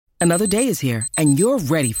Another day is here, and you're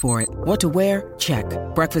ready for it. What to wear? Check.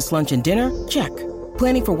 Breakfast, lunch, and dinner? Check.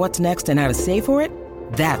 Planning for what's next and how to save for it?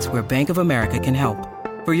 That's where Bank of America can help.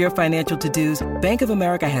 For your financial to-dos, Bank of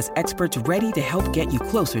America has experts ready to help get you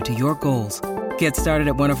closer to your goals. Get started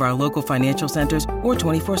at one of our local financial centers or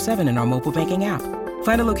 24/7 in our mobile banking app.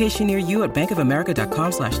 Find a location near you at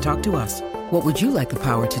bankofamerica.com/talktous. What would you like the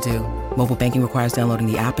power to do? Mobile banking requires downloading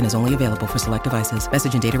the app and is only available for select devices.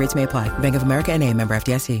 Message and data rates may apply. Bank of America N.A., member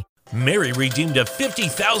FDIC. Mary redeemed a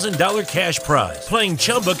 $50,000 cash prize playing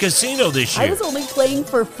Chumba Casino this year. I was only playing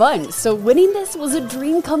for fun, so winning this was a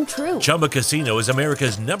dream come true. Chumba Casino is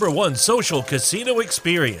America's #1 social casino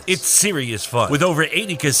experience. It's serious fun. With over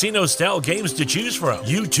 80 casino-style games to choose from,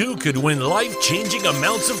 you too could win life-changing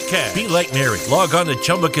amounts of cash. Be like Mary. Log on to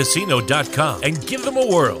ChumbaCasino.com and give them a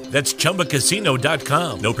whirl. That's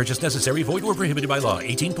ChumbaCasino.com. No purchase necessary. Void where prohibited by law.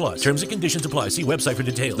 18+. Terms and conditions apply. See website for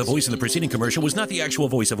details. The voice in the preceding commercial was not the actual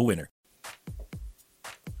voice of a winner.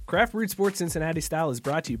 Craft Root Sports Cincinnati Style is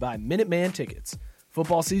brought to you by Minuteman Tickets.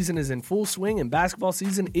 Football season is in full swing and basketball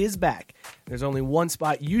season is back. There's only one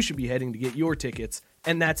spot you should be heading to get your tickets,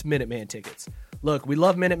 and that's Minuteman Tickets. Look, we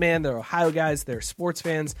love Minuteman. They're Ohio guys, they're sports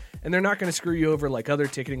fans, and they're not going to screw you over like other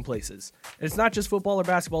ticketing places. And it's not just football or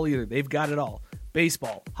basketball either. They've got it all.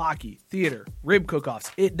 Baseball, hockey, theater, rib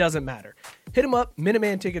cook-offs, it doesn't matter. Hit them up,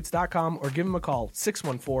 MinutemanTickets.com, or give them a call,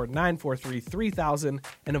 614-943-3000,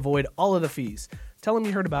 and avoid all of the fees. Tell them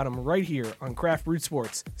you heard about them right here on Craft Root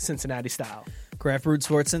Sports Cincinnati Style. Craft Root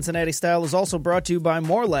Sports Cincinnati Style is also brought to you by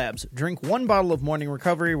More Labs. Drink one bottle of morning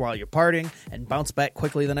recovery while you're partying and bounce back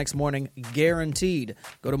quickly the next morning, guaranteed.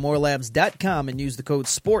 Go to morelabs.com and use the code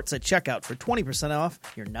SPORTS at checkout for 20% off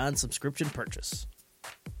your non-subscription purchase.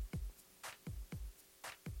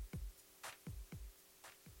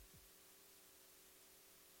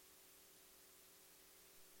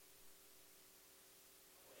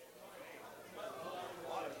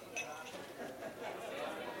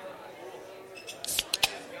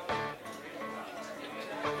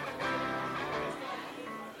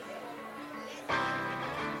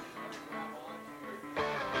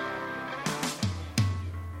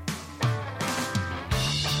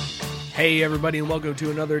 Hey everybody, and welcome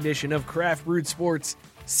to another edition of Craft Root Sports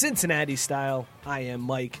Cincinnati Style. I am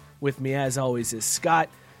Mike. With me as always is Scott.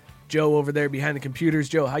 Joe over there behind the computers.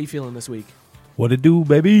 Joe, how you feeling this week? What it do,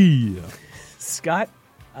 baby? Scott,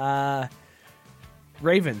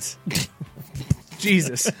 Ravens.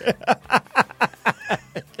 Jesus.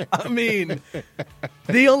 I mean,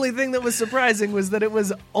 the only thing that was surprising was that it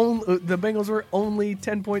was only the Bengals were only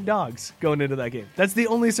 10-point dogs going into that game. That's the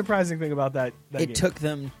only surprising thing about that game. It took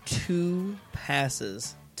them 2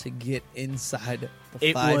 passes to get inside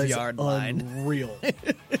the 5-yard line. Unreal.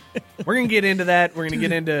 We're going to get into that. We're going to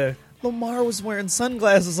get into... Lamar was wearing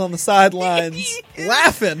sunglasses on the sidelines,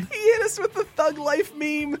 laughing. He hit us with the Thug Life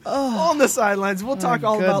meme on the sidelines. We'll talk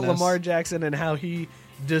all about Lamar Jackson and how he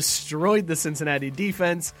destroyed the Cincinnati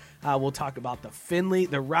defense. We'll talk about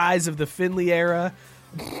the rise of the Finley era.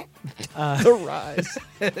 The rise.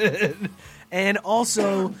 And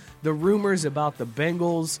also the rumors about the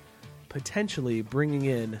Bengals potentially bringing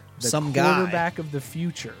in the quarterback of the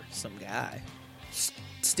future. Some guy.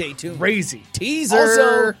 Stay tuned. Crazy. Teaser.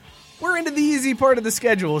 Also, we're into the easy part of the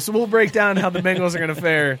schedule, so we'll break down how the Bengals are going to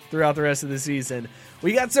fare throughout the rest of the season.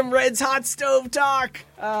 We got some Reds hot stove talk.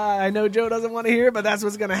 I know Joe doesn't want to hear it, but that's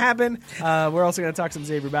what's going to happen. We're also going to talk some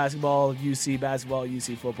Xavier basketball,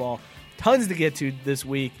 UC football. Tons to get to this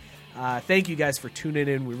week. Thank you guys for tuning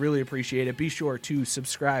in. We really appreciate it. Be sure to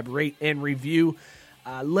subscribe, rate, and review.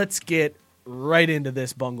 Let's get right into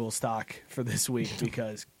this Bungles talk for this week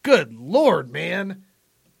because, good Lord, man.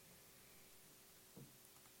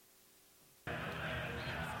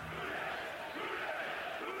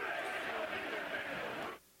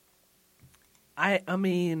 I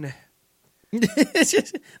mean, that's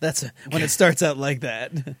when it starts out like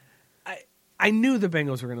that. I knew the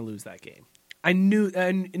Bengals were going to lose that game. I knew,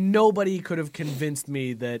 and nobody could have convinced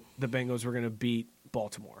me that the Bengals were going to beat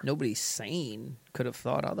Baltimore. Nobody sane could have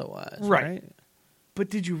thought otherwise, right? But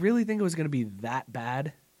did you really think it was going to be that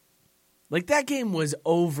bad? Like, that game was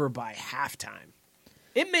over by halftime.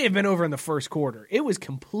 It may have been over in the first quarter. It was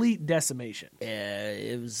complete decimation. Yeah,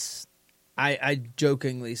 it was. I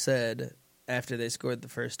jokingly said after they scored the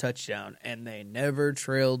first touchdown, and they never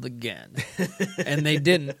trailed again. And they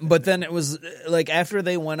didn't. But then it was like after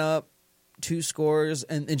they went up 2 scores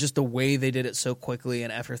and just the way they did it so quickly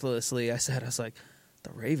and effortlessly, I was like,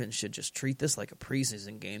 the Ravens should just treat this like a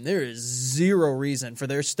preseason game. There is zero reason for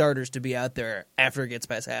their starters to be out there after it gets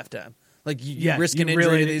past halftime. Like, you risk an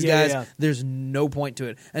injury to these guys. Yeah. There's no point to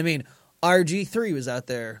it. I mean, RG3 was out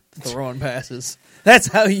there throwing passes. That's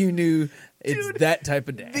how you knew it's that type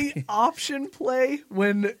of day. The option play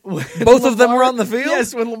when both of them were on the field?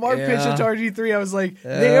 Yes, when Lamar pitched it to RG3, I was like,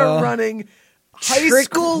 Yeah. they are running high Trick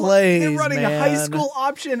school plays, They're running a high man. school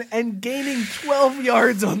option and gaining 12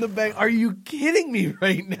 yards on the bank. Are you kidding me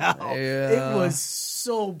right now? Yeah. It was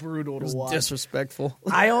so brutal to watch. Disrespectful.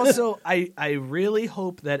 I also I really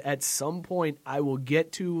hope that at some point I will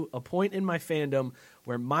get to a point in my fandom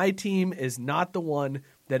where my team is not the one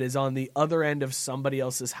that is on the other end of somebody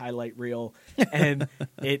else's highlight reel. And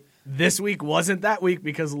this week wasn't that week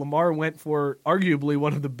because Lamar went for arguably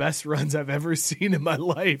one of the best runs I've ever seen in my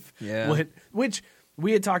life. Yeah. Which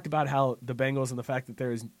we had talked about how the Bengals and the fact that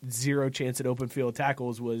there is zero chance at open field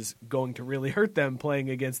tackles was going to really hurt them playing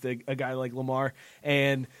against a guy like Lamar.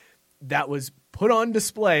 And that was put on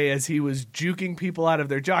display as he was juking people out of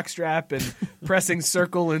their jockstrap and pressing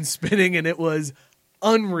circle and spinning, and it was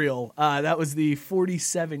unreal. That was the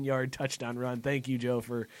 47-yard touchdown run. Thank you, Joe,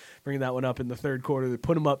 for bringing that one up in the third quarter. They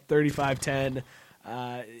put them up 35-10.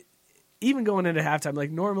 Even going into halftime, like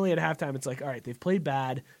normally at halftime, it's like, all right, they've played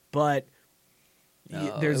bad, but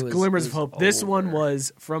there's glimmers of hope. This one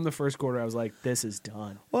was from the first quarter. I was like, this is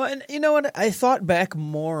done. Well, and you know what? I thought back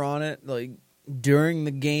more on it, like during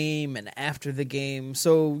the game and after the game.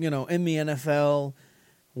 So, you know, in the NFL,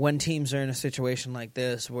 when teams are in a situation like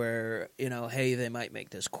this where, you know, hey, they might make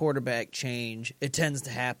this quarterback change, it tends to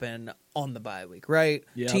happen on the bye week, right?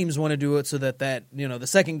 Yep. Teams want to do it so that, you know, the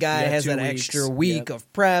second guy Yeah, has 2 that weeks. extra week Yep.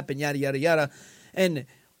 of prep and yada, yada, yada. And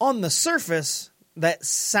on the surface, that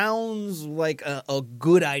sounds like a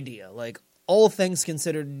good idea. Like, all things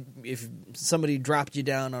considered, if somebody dropped you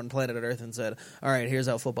down on planet Earth and said, all right, here's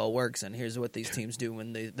how football works and here's what these teams do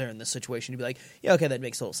when they're in this situation, you'd be like, yeah, okay, that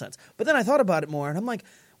makes total sense. But then I thought about it more, and I'm like,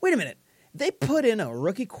 wait a minute. They put in a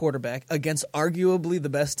rookie quarterback against arguably the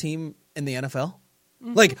best team in the NFL?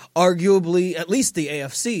 Mm-hmm. Like, arguably, at least the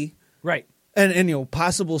AFC. Right. And you know,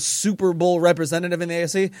 possible Super Bowl representative in the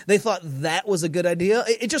AFC. They thought that was a good idea.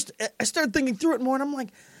 I started thinking through it more, and I'm like,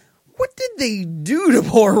 what did they do to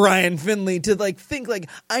poor Ryan Finley to think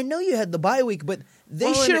I know you had the bye week, but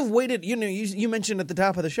they should have waited. You know, you mentioned at the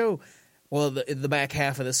top of the show, well, the back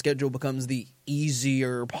half of the schedule becomes the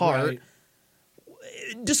easier part. Right.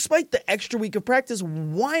 Despite the extra week of practice,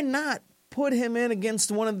 why not put him in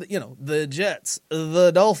against one of the Jets,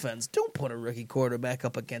 the Dolphins? Don't put a rookie quarterback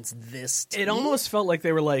up against this team. It almost felt like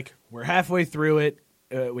they were like, we're halfway through it.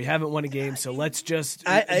 We haven't won a game, so let's just.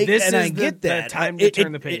 I get that. The time to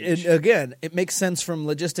turn the page. Again, it makes sense from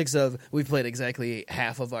logistics of we've played exactly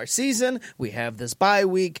half of our season. We have this bye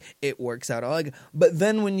week. It works out all. But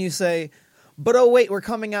then when you say, but oh wait, we're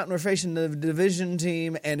coming out and we're facing the division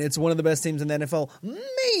team, and it's one of the best teams in the NFL.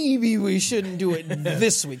 Maybe we shouldn't do it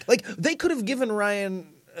this week. Like they could have given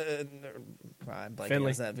Ryan. I'm blanking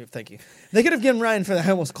Finley. on that. Thank you. They could have given Ryan Finley. I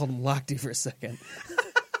almost called him Lochte for a second.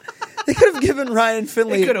 They could have given Ryan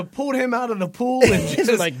Finley. They could have pulled him out of the pool and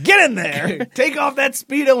just like, get in there. take off that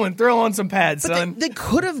Speedo and throw on some pads, But son. they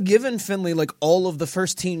could have given Finley like all of the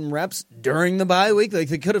first team reps during the bye week. Like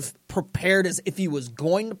they could have prepared as if he was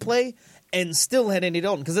going to play and still had Andy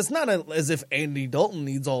Dalton. Because it's not as if Andy Dalton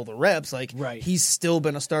needs all the reps. Like Right. he's still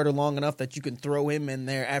been a starter long enough that you can throw him in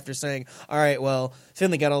there after saying, all right, well,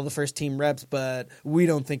 Finley got all the first team reps, but we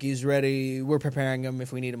don't think he's ready. We're preparing him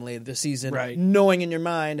if we need him later this season. Right. Knowing in your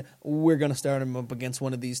mind, we're going to start him up against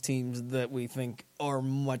one of these teams that we think are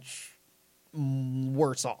much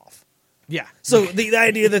worse off. Yeah. So the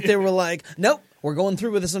idea that they were like, nope, we're going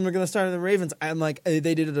through with this and we're going to start the Ravens, I'm like, they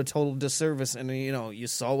did it a total disservice. And, you know, you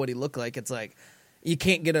saw what he looked like. It's like you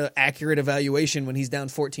can't get an accurate evaluation when he's down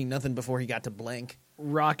 14-0 before he got to blank.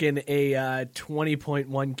 Rocking a 20.1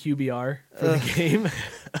 QBR for the game.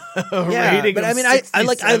 Yeah, Rating but of I mean, I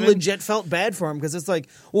 67. legit felt bad for him because it's like,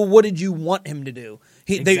 well, what did you want him to do?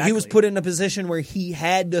 He was Exactly. put in a position where he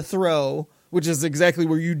had to throw, which is exactly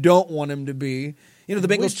where you don't want him to be. You know, the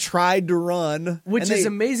Bengals tried to run. Which and is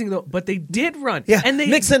amazing, though. But they did run. Yeah, and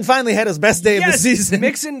Mixon finally had his best day of the season.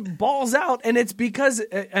 Mixon balls out, and it's because,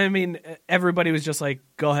 I mean, everybody was just like,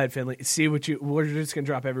 go ahead, Finley. See what we're just going to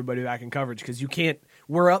drop everybody back in coverage because you can't.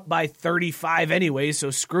 We're up by 35 anyway, so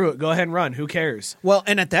screw it. Go ahead and run. Who cares? Well,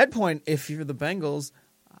 and at that point, if you're the Bengals,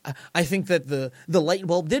 I think that the light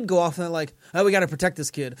bulb did go off, and they're like, "Oh, we got to protect this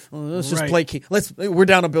kid. Let's just Right. play keep. We're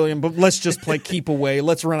down $1 billion, but let's just play keep away.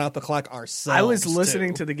 Let's run out the clock ourselves." I was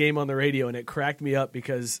listening to the game on the radio, and it cracked me up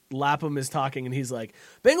because Lapham is talking, and he's like,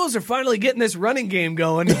 Bengals are finally getting this running game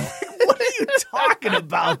going. What are you talking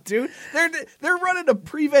about, dude? They're running a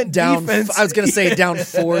prevent down. defense. I was gonna say down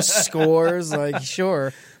 4 scores. Like,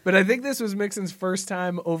 sure. But I think this was Mixon's first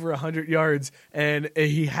time over 100 yards, and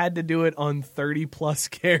he had to do it on 30-plus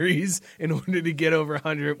carries in order to get over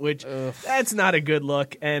 100, which that's not a good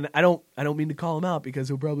look. And I don't mean to call him out because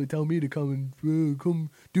he'll probably tell me to come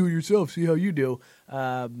do it yourself, see how you do.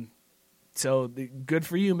 So good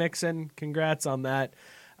for you, Mixon. Congrats on that.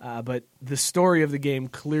 But the story of the game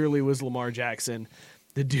clearly was Lamar Jackson.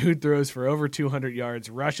 The dude throws for over 200 yards,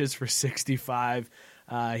 rushes for 65.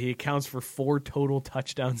 He accounts for 4 total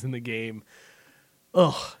touchdowns in the game.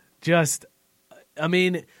 I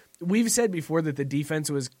mean, we've said before that the defense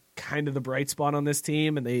was kind of the bright spot on this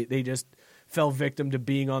team, and they just fell victim to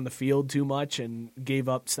being on the field too much and gave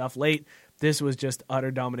up stuff late. This was just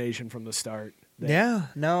utter domination from the start. Yeah,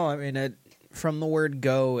 no, I mean, from the word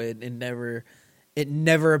go, it never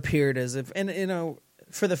appeared as if, and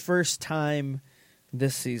for the first time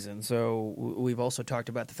this season. So we've also talked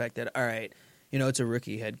about the fact that, all right, it's a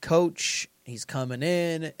rookie head coach. He's coming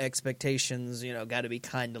in. Expectations, got to be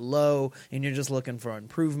kind of low, and you're just looking for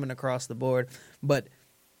improvement across the board. But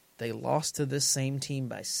they lost to this same team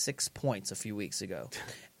by 6 points a few weeks ago.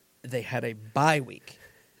 They had a bye week.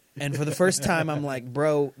 And for the first time, I'm like,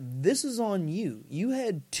 bro, this is on you. You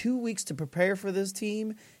had 2 weeks to prepare for this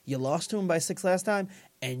team. You lost to them by 6 last time,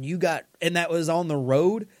 and that was on the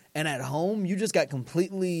road. And at home, you just got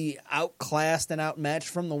completely outclassed and outmatched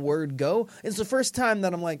from the word go. It's the first time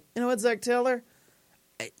that I'm like, you know what, Zach Taylor?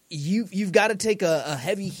 You've got to take a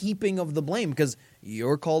heavy heaping of the blame because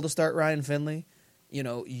you're called to start Ryan Finley.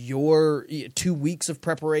 Your 2 weeks of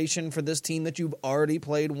preparation for this team that you've already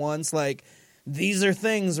played once. Like, these are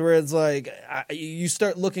things where it's like you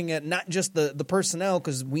start looking at not just the personnel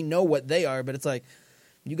because we know what they are, but it's like,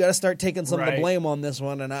 you got to start taking some of the blame on this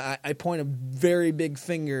one, and I point a very big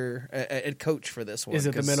finger at Coach for this one. Is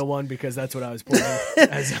it the middle one? Because that's what I was pointing.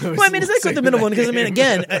 Well, I mean, it's like the middle one because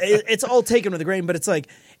again, it's all taken with a grain, but it's like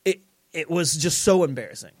it was just so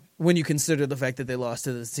embarrassing when you consider the fact that they lost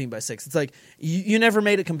to this team by 6. It's like you never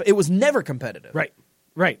made it. It was never competitive, right?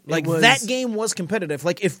 Like that game was competitive.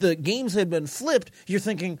 Like if the games had been flipped, you're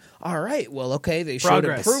thinking, all right, well, okay, they showed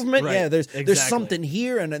improvement. Right. Yeah, there's something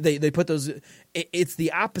here, and they put those. It's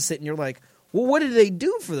the opposite, and you're like, well, what did they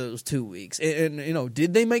do for those 2 weeks? And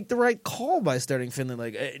did they make the right call by starting Finley?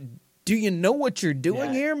 Like, do you know what you're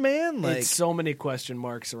doing here, man? Like, it's so many question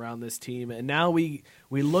marks around this team, and now we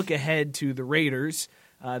look ahead to the Raiders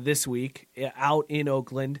this week out in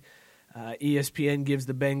Oakland. ESPN gives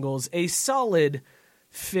the Bengals a solid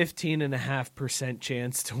 15.5%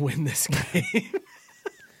 chance to win this game.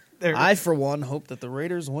 I, for one, hope that the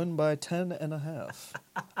Raiders win by 10.5.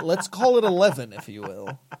 Let's call it 11, if you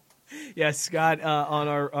will. Yes, Scott on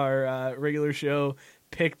our regular show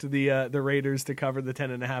picked the Raiders to cover the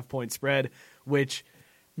 10.5 point spread, which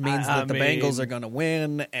means that the Bengals are going to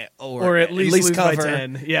win or at least lose cover. by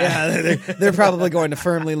 10. Yeah, they're probably going to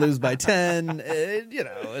firmly lose by 10.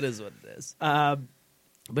 It is what it is.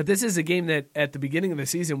 But this is a game that at the beginning of the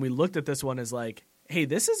season, we looked at this one as like, hey,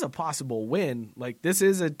 this is a possible win. Like, this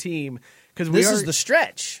is a team. Because this is the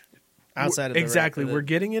stretch outside of the exactly. We're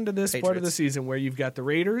getting into this Patriots. Part of the season where you've got the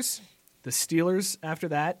Raiders, the Steelers after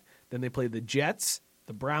that. Then they play the Jets,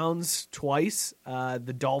 the Browns twice,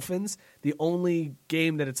 the Dolphins. The only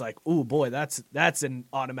game that it's like, oh, boy, that's an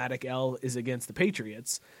automatic L is against the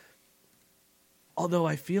Patriots. Although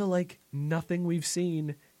I feel like nothing we've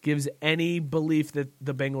seen gives any belief that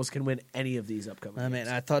the Bengals can win any of these upcoming games. I mean,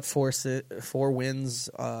 I thought 4 wins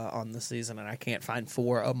on the season, and I can't find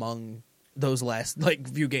 4 among those last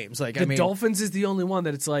few games. The Dolphins is the only one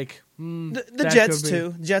that it's like the Jets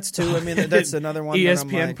too. Jets too. I mean, that's another one.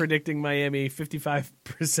 ESPN predicting Miami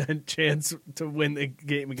 55% chance to win the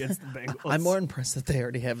game against the Bengals. I'm more impressed that they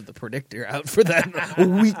already have the predictor out for that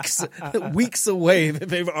weeks away. That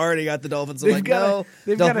they've already got the Dolphins.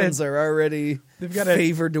 Dolphins are already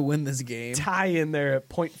favored to win this game. Tie in there at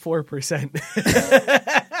 0.4%.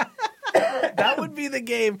 That would be the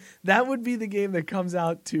game. That would be the game that comes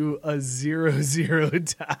out to a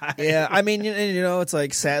 0-0 tie. Yeah, I mean, it's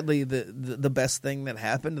like sadly the best thing that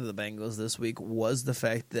happened to the Bengals this week was the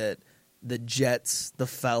fact that the Jets, the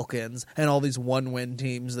Falcons, and all these one-win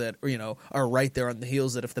teams that are right there on the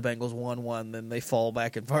heels that if the Bengals won one, then they fall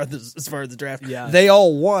back as far as the draft. Yeah. They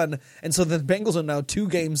all won, and so the Bengals are now 2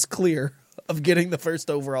 games clear of getting the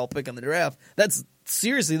first overall pick in the draft. That's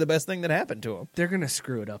seriously the best thing that happened to them. They're gonna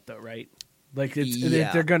screw it up though, right? Like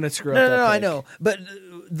they're gonna screw up. No, I know, but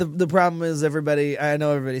the problem is I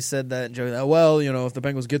know everybody said that and joked that. Well, if the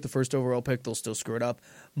Bengals get the first overall pick, they'll still screw it up.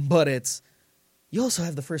 But you also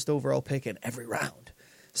have the first overall pick in every round,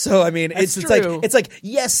 So I mean, That's it's like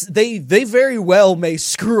yes, they very well may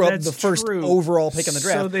screw up That's the first true. overall pick in the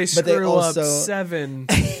draft, So they but screw they also up 7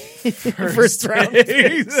 first round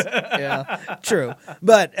picks. Yeah, true.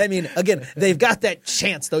 But I mean, again, they've got that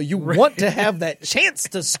chance though. You want to have that chance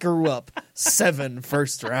to screw up 7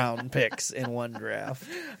 first round picks in one draft.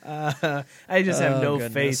 I just have no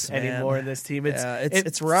goodness, faith man. anymore in this team.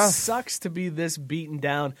 It's rough. It sucks to be this beaten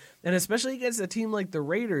down, and especially against a team like the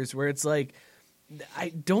Raiders, where it's like, I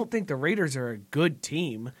don't think the Raiders are a good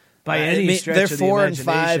team by any stretch they're of the 4 and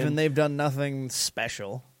imagination. 5, and they've done nothing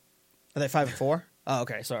special. Are they 5 and 4? Oh,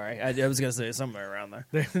 okay. Sorry, I was gonna say somewhere around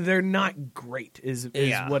there. They're not great, is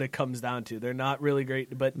what it comes down to. They're not really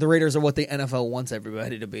great, but The Raiders are what the NFL wants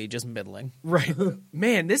everybody to be, just middling. right,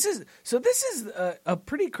 man. This is a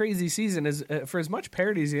pretty crazy season. For as much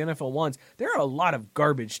parity as the NFL wants, there are a lot of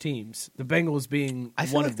garbage teams. The Bengals being I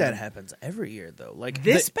feel one like of that them. happens every year, though. Like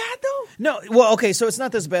This bad though? No, well, okay, so it's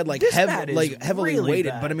not this bad, like This bad is heavily really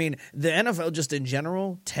weighted, bad. but I mean, the NFL just in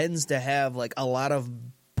general tends to have like a lot of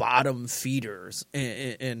bottom feeders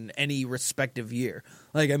in any respective year.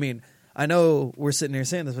 Like, I mean, I know we're sitting here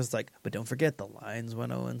saying this, but it's like, but don't forget the Lions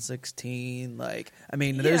went 0-16. Like, I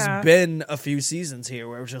mean, there's been a few seasons here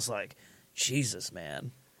where it was just like, Jesus,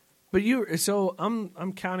 man. But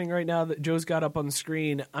I'm counting right now that Joe's got up on the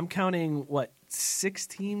screen. I'm counting 6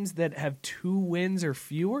 teams that have 2 wins or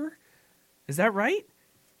fewer. Is that right?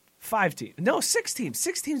 5 teams. No, 6 teams.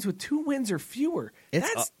 6 teams with 2 wins or fewer.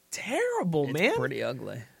 That's terrible, man. It's pretty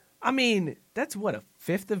ugly. I mean, that's a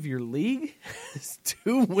fifth of your league?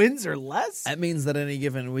 2 wins or less? That means that any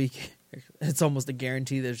given week, it's almost a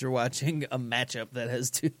guarantee that you're watching a matchup that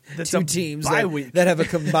has two teams that have a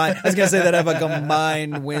combined. I was gonna say that have a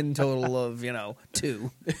combined win total of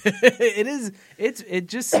 2. It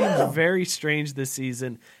just seems very strange this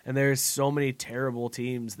season, and there's so many terrible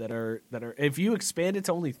teams that are. If you expand it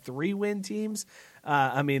to only 3-win teams,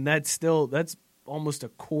 I mean that's almost a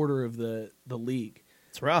quarter of the league.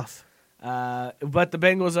 It's rough. But the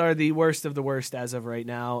Bengals are the worst of the worst as of right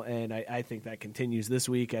now, and I think that continues this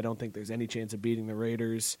week. I don't think there's any chance of beating the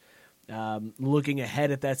Raiders. Looking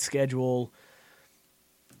ahead at that schedule,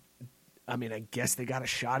 I mean, I guess they got a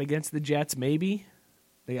shot against the Jets, maybe.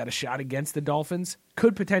 They got a shot against the Dolphins.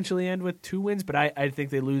 Could potentially end with 2 wins, but I think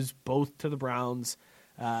they lose both to the Browns.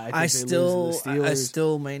 I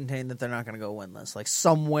still maintain that they're not going to go winless. Like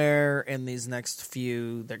somewhere in these next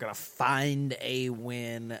few, they're going to find a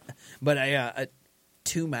win. But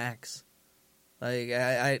 2 max. Like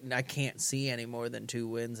I can't see any more than 2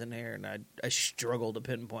 wins in here, and I struggle to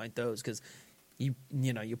pinpoint those because you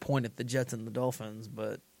point at the Jets and the Dolphins,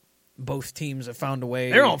 but both teams have found a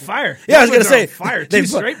way. They're on fire. Yeah, I was going to say fire. 2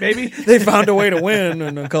 straight, baby. They found a way to win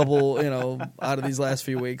in a couple, out of these last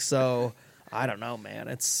few weeks. So. I don't know, man.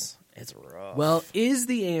 It's rough. Well, is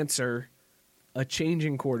the answer a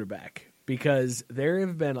changing quarterback? Because there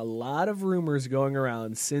have been a lot of rumors going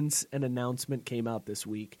around since an announcement came out this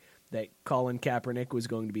week that Colin Kaepernick was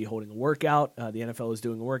going to be holding a workout. The NFL was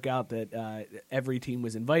doing a workout that every team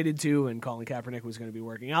was invited to, and Colin Kaepernick was going to be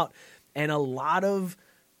working out. And a lot of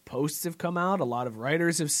posts have come out. A lot of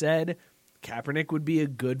writers have said Kaepernick would be a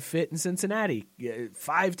good fit in Cincinnati.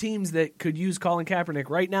 5 teams that could use Colin Kaepernick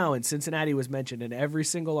right now, and Cincinnati was mentioned in every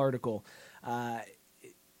single article.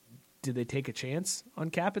 Do they take a chance on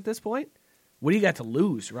Cap at this point? What do you got to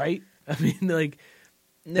lose, right? I mean,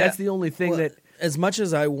 that's the only thing that... As much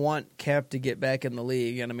as I want Cap to get back in the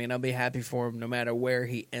league, and I mean, I'll be happy for him no matter where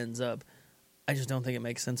he ends up, I just don't think it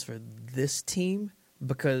makes sense for this team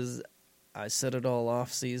because I said it all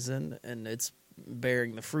off season, and it's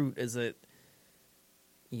bearing the fruit, is that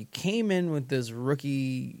you came in with this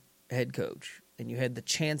rookie head coach and you had the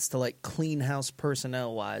chance to clean house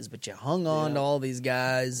personnel wise, but you hung on to all these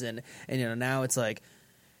guys and now it's like,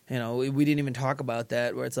 we didn't even talk about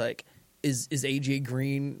that where it's like, is AJ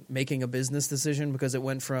Green making a business decision? Because it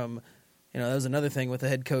went from, that was another thing with the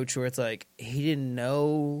head coach where it's like, he didn't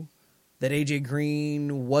know that AJ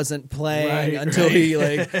Green wasn't playing until he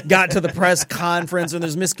got to the press conference and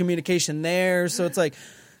there's miscommunication there. So it's like,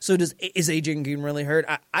 is AJ Green really hurt?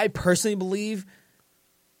 I personally believe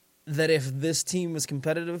that if this team was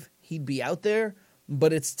competitive, he'd be out there.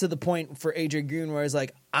 But it's to the point for AJ Green where he's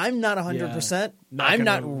like, I'm not 100%. I'm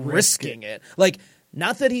not risking it.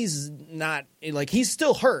 Not that he's not he's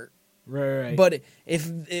still hurt. Right. But if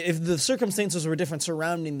the circumstances were different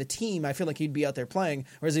surrounding the team, I feel like he'd be out there playing.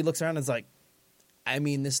 Whereas he looks around and is like, I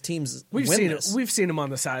mean, this team's winless. We've seen him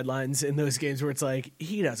on the sidelines in those games where it's like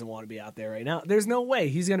he doesn't want to be out there right now. There's no way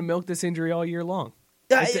he's going to milk this injury all year long.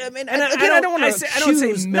 I don't want to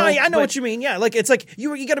accuse. I know what you mean. Yeah, it's like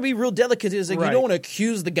you got to be real delicate. It's like you don't want to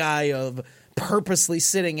accuse the guy of purposely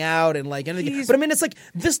sitting out and like anything. But I mean, it's like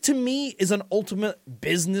this to me is an ultimate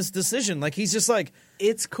business decision. Like he's just like,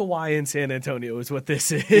 it's Kawhi in San Antonio is what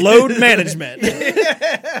this is. Load management.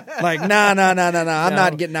 Like, nah. I'm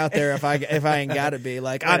not getting out there if I ain't got to be.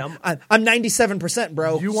 Like, I'm 97%,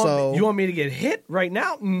 bro. You want me to get hit right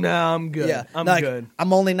now? No, I'm good. Yeah, I'm like, good.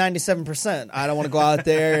 I'm only 97%. I don't want to go out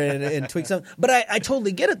there and tweak something. But I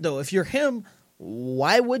totally get it, though. If you're him,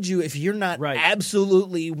 why would you, if you're not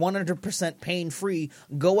absolutely 100% pain-free,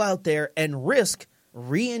 go out there and risk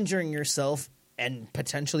re-injuring yourself and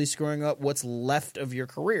potentially screwing up what's left of your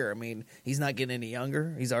career? I mean, he's not getting any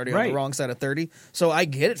younger. He's already on the wrong side of 30. So I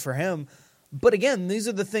get it for him. But again, these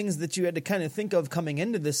are the things that you had to kind of think of coming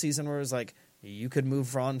into this season where it was like, you could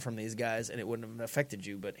move on from these guys and it wouldn't have affected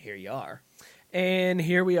you, but here you are. And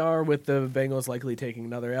here we are with the Bengals likely taking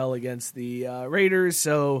another L against the Raiders.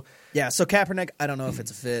 So Kaepernick, I don't know if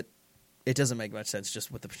it's a fit. It doesn't make much sense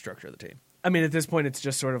just with the structure of the team. I mean, at this point, it's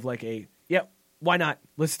just sort of like why not?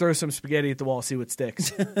 Let's throw some spaghetti at the wall, see what sticks.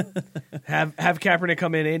 Have Kaepernick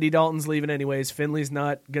come in. Andy Dalton's leaving anyways. Finley's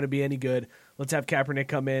not going to be any good. Let's have Kaepernick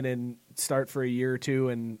come in and start for a year or two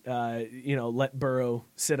and let Burrow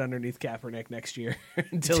sit underneath Kaepernick next year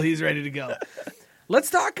until he's ready to go. Let's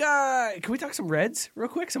talk. Can we talk some Reds real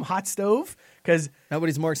quick? Some hot stove? Because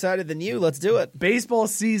nobody's more excited than you. Let's do it. Baseball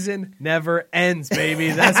season never ends, baby.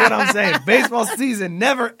 That's what I'm saying. Baseball season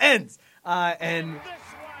never ends. And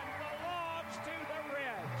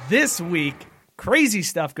this week, crazy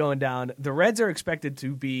stuff going down. The Reds are expected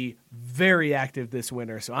to be very active this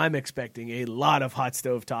winter, so I'm expecting a lot of hot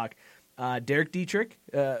stove talk. Derek Dietrich,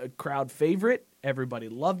 crowd favorite. Everybody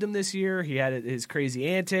loved him this year. He had his crazy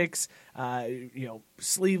antics,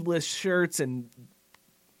 sleeveless shirts and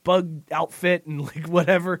bug outfit and like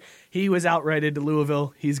whatever. He was outrighted to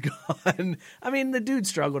Louisville. He's gone. I mean, the dude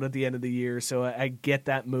struggled at the end of the year, so I get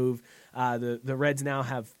that move. The Reds now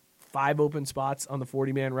have 5 open spots on the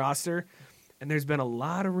 40-man roster, and there's been a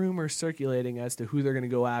lot of rumors circulating as to who they're going to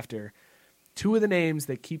go after. 2 of the names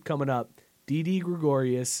that keep coming up, Didi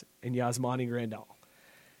Gregorius and Yasmani Grandal.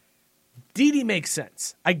 Didi makes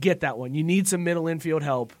sense. I get that one. You need some middle infield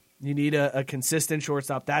help. You need a consistent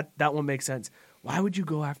shortstop. That one makes sense. Why would you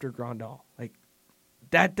go after Grandal? Like,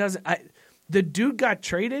 that doesn't... the dude got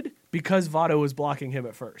traded because Votto was blocking him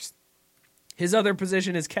at first. His other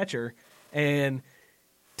position is catcher, and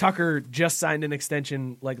Tucker just signed an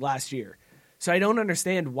extension like last year. So I don't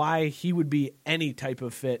understand why he would be any type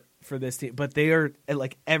of fit for this team. But they are,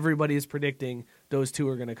 like, everybody is predicting those 2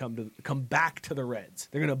 are going to come back to the Reds.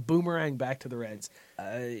 They're going to boomerang back to the Reds.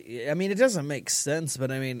 I mean, it doesn't make sense,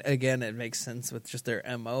 but I mean, again, it makes sense with just their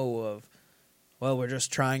MO of, well, we're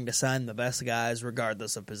just trying to sign the best guys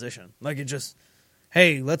regardless of position. Like, it just,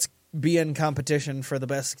 hey, let's be in competition for the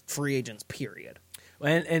best free agents, period.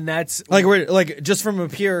 And that's like we're like just from a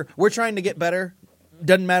pure, we're trying to get better.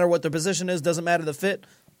 Doesn't matter what the position is, doesn't matter the fit.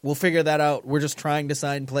 We'll figure that out. We're just trying to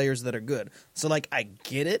sign players that are good. So like I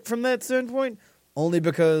get it from that standpoint, only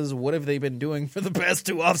because what have they been doing for the past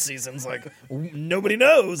 2 off seasons? Like nobody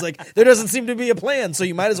knows. Like there doesn't seem to be a plan. So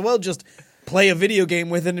you might as well just play a video game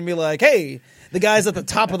with it and be like, hey, the guys at the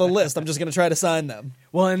top of the list, I'm just going to try to sign them.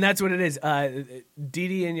 Well, and that's what it is.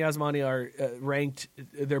 Didi and Yasmani are ranked.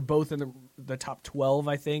 They're both in the top 12,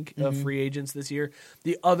 I think, of free agents this year.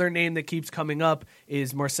 The other name that keeps coming up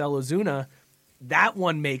is Marcell Ozuna. That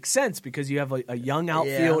one makes sense because you have a young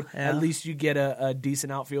outfield. Yeah. At least you get a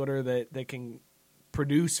decent outfielder that can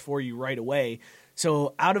produce for you right away.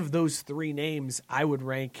 So out of those 3 names, I would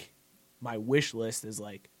rank my wish list as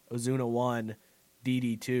like Ozuna 1,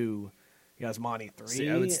 Didi 2, Yasmani 3. See,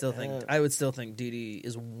 I would still think Didi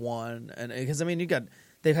is 1, and because I mean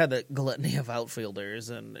they've had the gluttony of outfielders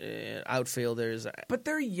and outfielders, but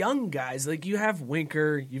they're young guys. Like you have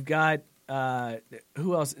Winker, you've got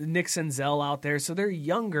who else? Nick Senzel out there, so they're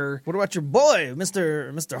younger. What about your boy,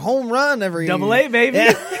 Mr. Home Run every Double A, baby?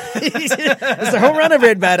 Yeah. Mr. Home Run every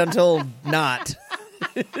at bat until not.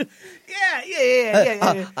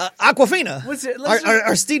 Yeah. Aquafina.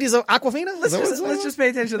 Are Steedies Aquafina? Let's just pay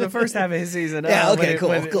attention to the first half of his season. Yeah, okay, cool.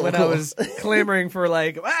 When I was clamoring for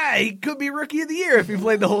like, he could be Rookie of the Year if he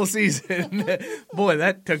played the whole season. Boy,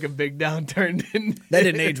 that took a big downturn, didn't it? That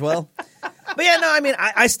didn't age well. But yeah, no, I mean,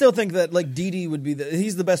 I still think that like Didi would be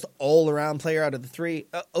he's the best all-around player out of the 3.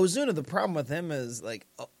 Ozuna, the problem with him is like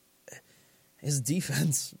his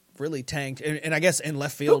defense really tanked, and I guess in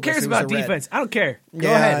left field. Who cares about defense? I don't care. Go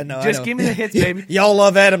Yeah, ahead. I know, Just give me the hits, baby. Y'all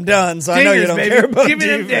love Adam Dunn, so Dingers, I know you don't baby. care about give me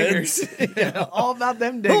defense. them dingers. All about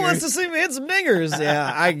them dingers. Who wants to see me hit some dingers?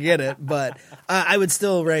 Yeah, I get it, but I would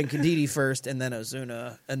still rank Didi first, and then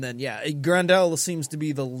Ozuna, and then Grandal seems to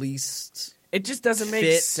be the least It just doesn't make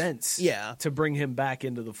fit. sense Yeah. to bring him back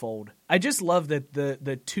into the fold. I just love that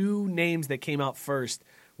the two names that came out first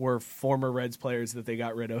were former Reds players that they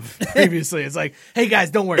got rid of previously. It's like, hey, guys,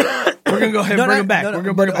 don't worry. We're going to go ahead and bring them back. We're going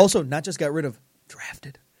to bring them back. Also, not just got rid of,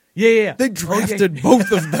 drafted. Yeah. They drafted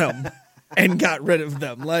both of them and got rid of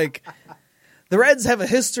them. Like, the Reds have a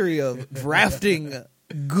history of drafting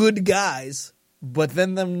good guys, but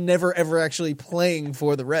then them never ever actually playing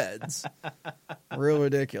for the Reds. Real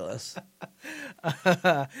ridiculous.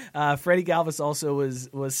 Freddie Galvis also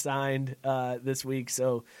was signed this week,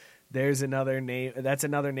 so there's another name. That's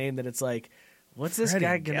another name that it's like, what's this Freddie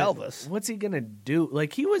guy gonna? Galvis. What's he gonna do?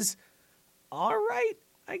 Like, he was all right,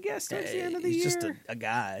 I guess, towards the end of the He's year. just a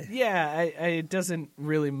guy. Yeah, it doesn't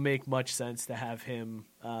really make much sense to have him.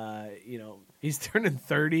 He's turning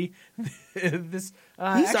 30. He's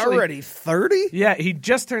already 30? Yeah, he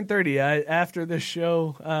just turned 30. After the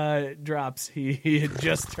show drops, he had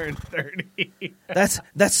just turned 30.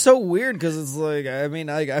 That's so weird because it's like, I mean,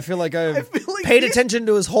 I feel like I've feel like paid attention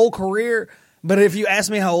to his whole career. But if you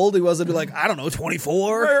ask me how old he was, I'd be like, I don't know,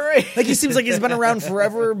 24? Right. Like, he seems like he's been around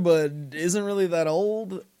forever, but isn't really that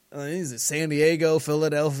old. He's in San Diego,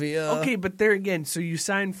 Philadelphia. Okay, but there again, so you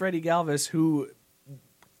sign Freddie Galvis, who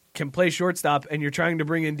can play shortstop, and you're trying to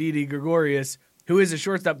bring in Didi Gregorius, who is a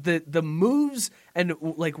shortstop. The moves and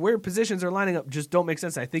like where positions are lining up just don't make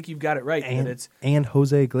sense. I think you've got it right. And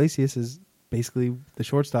Jose Iglesias is basically the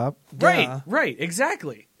shortstop. Right,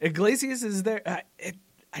 exactly. Iglesias is there.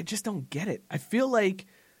 I just don't get it. I feel like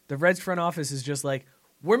the Reds front office is just like,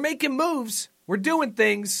 we're making moves, we're doing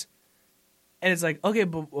things, and it's like, okay,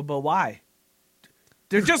 but why?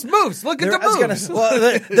 They're just moves. Look at the moves.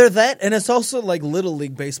 They're that, and it's also like Little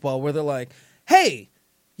League Baseball where they're like, hey,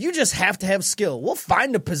 you just have to have skill. We'll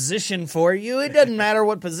find a position for you. It doesn't matter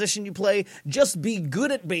what position you play. Just be good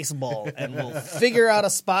at baseball, and we'll figure out a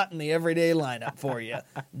spot in the everyday lineup for you.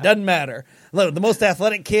 Doesn't matter. Look, the most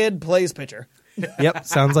athletic kid plays pitcher. Yep,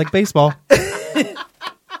 sounds like baseball.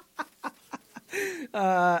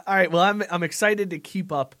 All right, well, I'm excited to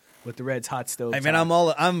keep up with the Reds hot stove. I mean,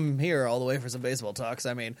 talk. I'm here all the way for some baseball talks.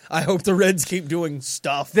 I mean, I hope the Reds keep doing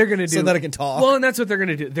stuff. They're gonna do so that I can talk. Well, and that's what they're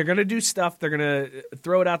gonna do. They're gonna do stuff. They're gonna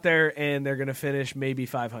throw it out there, and they're gonna finish maybe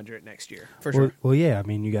 500 next year for sure. Well, yeah. I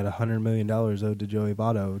mean, you got $100 million owed to Joey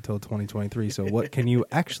Votto until 2023. So what can you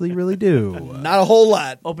actually really do? Not a whole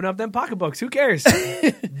lot. Open up them pocketbooks. Who cares?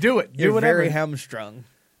 Do it. Do You're whatever. very hamstrung.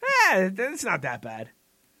 It's not that bad.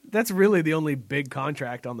 That's really the only big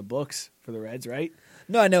contract on the books for the Reds, right?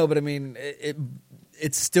 No, I know, but I mean,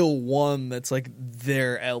 it's still one that's like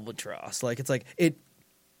their albatross. Like, it's like it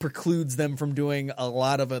precludes them from doing a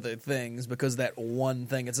lot of other things because that one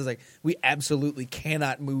thing. It's just like, we absolutely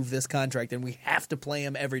cannot move this contract and we have to play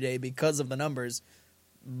him every day because of the numbers.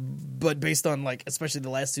 But based on, like, especially the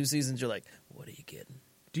last two seasons, you're like, what are you getting?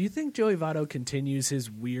 Do you think Joey Votto continues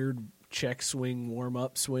his weird check swing,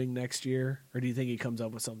 warm-up swing next year? Or do you think he comes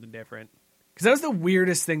up with something different? Because that was the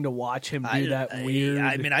weirdest thing to watch him do. Weird.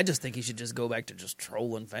 I mean, I just think he should just go back to just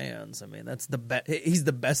trolling fans. I mean, that's the best. He's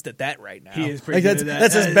the best at that right now. He is pretty like, good at that.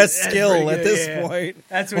 That's his best That's skill pretty at good, this yeah. point.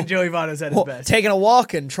 That's when Joey Votto's at his best. Taking a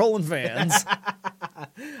walk and trolling fans.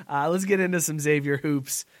 Let's get into some Xavier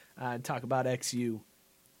hoops and talk about XU.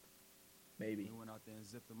 Maybe. We went out there and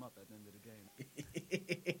zipped them up at the end of the game.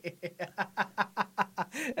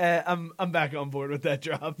 I'm back on board with that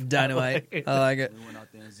drop. Dynamite. I like it. We went out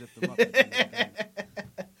there and zipped them up at the end of the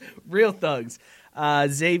game. Real thugs.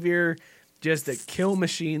 Xavier, just a kill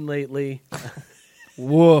machine lately.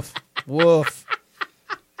 Woof. Woof.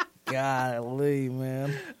 Golly,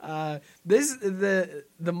 man. The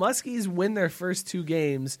Muskies win their first two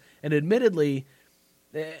games, and admittedly,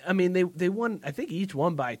 I mean they won. I think each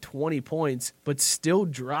won by 20 points, but still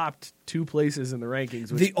dropped 2 places in the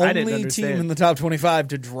rankings. Which The I didn't only understand. team in the top 25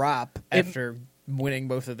 to drop after winning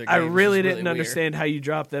both of their I games. really is didn't weird. understand how you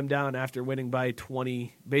dropped them down after winning by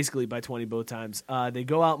 20, basically by 20 both times. They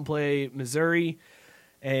go out and play Missouri,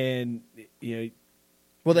 and you know.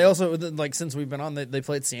 Well, they also, like, since we've been on, they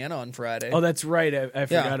played Siena on Friday. Oh, that's right. I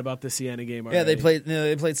forgot about the Siena game already. Yeah,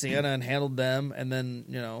 they played Siena and handled them, and then,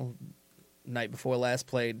 you know, night before last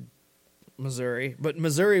played Missouri. But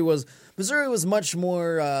Missouri was much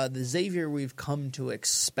more the Xavier we've come to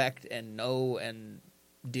expect and know and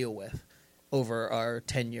deal with over our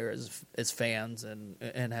tenure as fans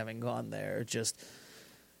and having gone there. Just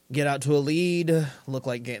get out to a lead, look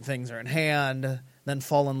like things are in hand, then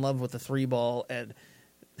fall in love with the 3-ball. And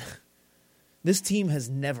this team has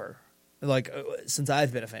never, like, since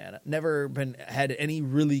I've been a fan, never had any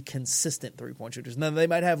really consistent 3-point shooters. Now, they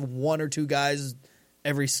might have 1 or 2 guys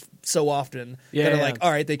so often Yeah, that are yeah. like,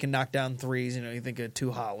 all right, they can knock down threes. You know, you think of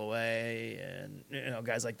Tu Holloway and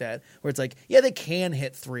guys like that, where it's like, yeah, they can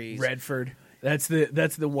hit threes. Redford. That's the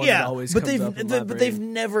one that always but comes up in my but they've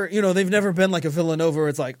brain. never been like a Villanova where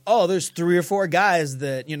it's like, oh, there's 3 or 4 guys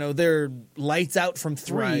that they're lights out from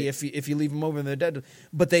 3 Right. if you leave them open, they're dead.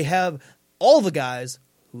 But they have all the guys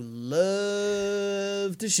who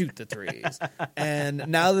love to shoot the threes, and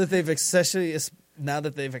now that they've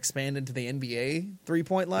expanded to the NBA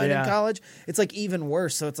 3-point line in college, it's like even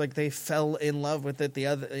worse. So it's like they fell in love with it the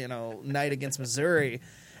other night against Missouri.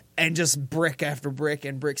 And just brick after brick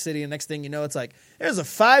in Brick City. And next thing you know, it's like, there's a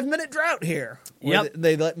 5-minute drought here. Yep.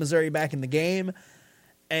 They let Missouri back in the game.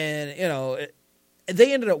 And,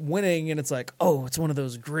 they ended up winning. And it's like, oh, it's one of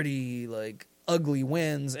those gritty, like, ugly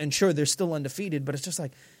wins. And sure, they're still undefeated. But it's just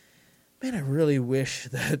like, man, I really wish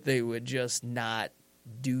that they would just not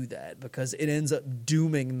do that, because it ends up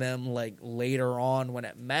dooming them like later on when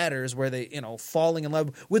it matters, where they falling in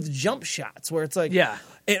love with jump shots, where it's like,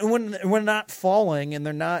 and when we're not falling and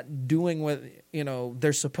they're not doing what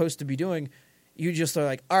they're supposed to be doing, you just are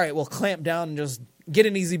like, all right, well, clamp down and just get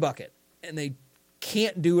an easy bucket, and they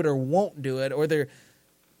can't do it or won't do it, or they're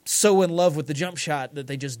so in love with the jump shot that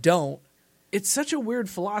they just don't. It's such a weird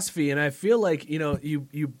philosophy, and I feel like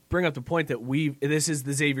you bring up the point that this is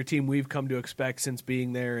the Xavier team we've come to expect since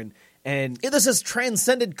being there, and This has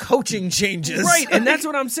transcended coaching changes, right, and that's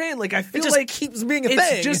what I'm saying. Like, I feel it just like keeps being a it's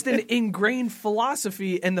thing. just an ingrained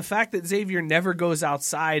philosophy, and the fact that Xavier never goes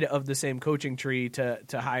outside of the same coaching tree to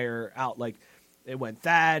hire out. Like, it went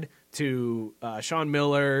Thad to Sean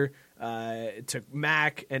Miller to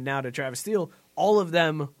Mac, and now to Travis Steele. All of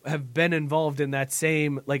them have been involved in that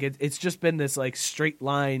same, like, it's just been this like straight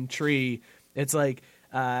line tree. It's like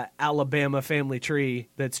Alabama family tree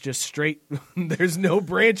that's just straight. There's no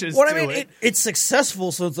branches. What to I mean, it. it's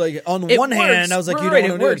successful. So it's like, on It one hand, works, I was like, right, you don't it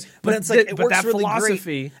want works. to do it. But it's like, it but works that really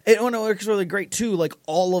philosophy- great. It works really great too. Like,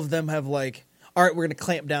 all of them have like, all right, we're going to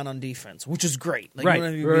clamp down on defense, which is great. Like,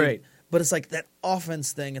 Right, right. But it's like that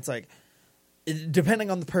offense thing. It's like, depending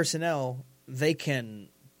on the personnel, they can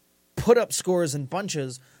put up scores in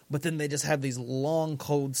bunches, but then they just have these long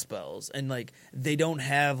cold spells, and like they don't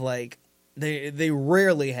have like they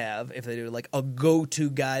rarely have, if they do, like a go-to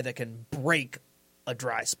guy that can break a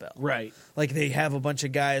dry spell. Right. Like, they have a bunch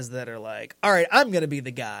of guys that are like, all right, I'm going to be the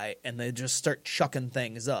guy, and they just start chucking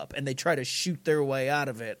things up, and they try to shoot their way out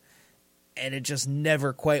of it, and it just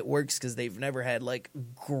never quite works because they've never had like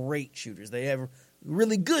great shooters. They have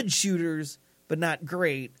really good shooters, but not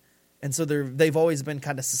great. And so they've always been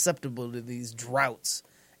kind of susceptible to these droughts.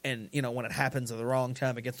 And, when it happens at the wrong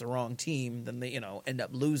time against the wrong team, then they, end up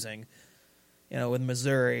losing. With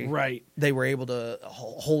Missouri, Right. they were able to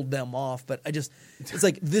hold them off. But it's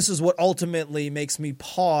like, this is what ultimately makes me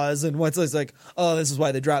pause. And once it's like, oh, this is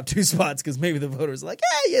why they dropped 2 spots, because maybe the voters are like,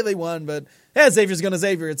 yeah, they won, but Xavier's going to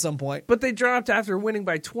Xavier at some point. But they dropped after winning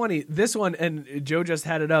by 20. This one, and Joe just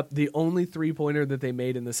had it up, the only three-pointer that they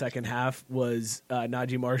made in the second half was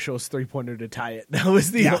Najee Marshall's three-pointer to tie it. That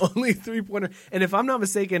was the only three-pointer. And if I'm not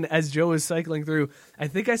mistaken, as Joe was cycling through, I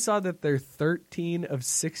think I saw that they're 13 of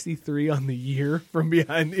 63 on the year from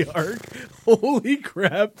behind the arc. Holy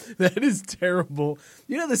crap, that is terrible.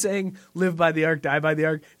 You know the saying, live by the arc, die by the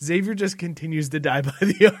arc? Xavier just continues to die by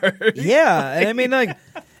the arc. Yeah, and I mean, like,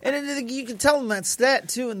 and you can tell them that stat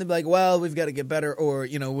too, and they're like, well, we've got to get better, or,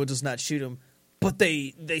 we'll just not shoot them. But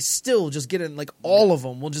they still just get in, like, all of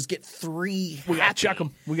them will just get 3. We got to chuck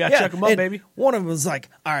them. We got to chuck them up, and baby. One of them was like,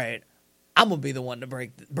 all right, I'm going to be the one to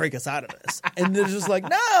break us out of this. And they're just like,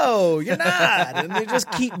 no, you're not. And they just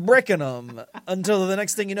keep bricking them until the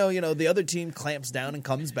next thing you know, the other team clamps down and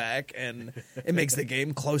comes back, and it makes the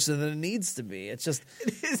game closer than it needs to be. It's just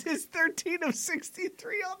This is 13 of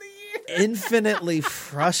 63 on the year. infinitely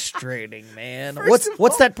frustrating, man. First of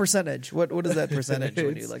What's all- that percentage? What is that percentage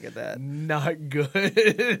when you It's look at that? Not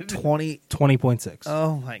good. 20. 20.6.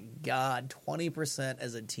 Oh my God, 20%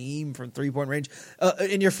 as a team from 3-point range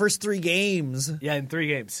in your first 3 games. Yeah, in 3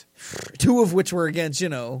 games. 2 of which were against,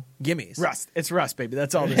 gimmies. Rust. It's rust, baby.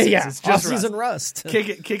 That's all this is. Yeah, It's just off-season rust.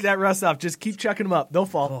 rust. Kick that rust off. Just keep chucking them up. They'll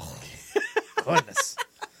fall. Goodness.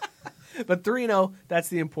 But 3-0, that's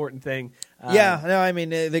the important thing. Yeah, no, I mean,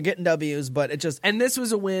 they're getting W's, but it just... And this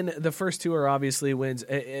was a win. The first 2 are obviously wins.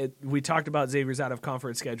 We talked about Xavier's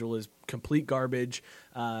out-of-conference schedule is complete garbage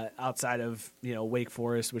outside of Wake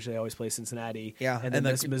Forest, which they always play Cincinnati. Yeah, and then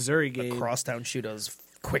this Missouri The game. crosstown shootout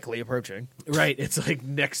quickly approaching. Right, it's like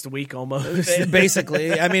next week almost.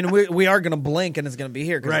 Basically, I mean, we are going to blink, and it's going to be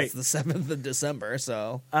here because Right. it's the 7th of December,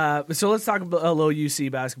 so... So let's talk about a little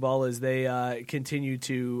UC basketball as they continue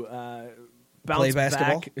to bounce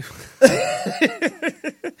basketball. back.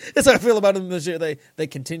 That's how I feel about them this year. They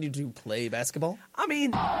continue to play basketball. I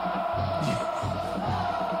mean,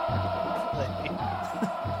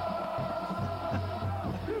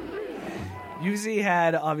 UC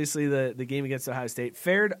had obviously the game against Ohio State,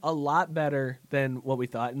 fared a lot better than what we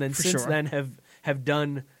thought, and then since then have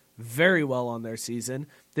done very well on their season.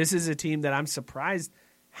 This is a team that I'm surprised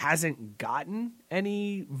hasn't gotten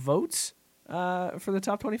any votes for the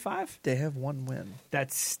top 25. They have one win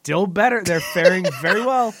That's still better. They're faring very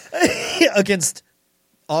well against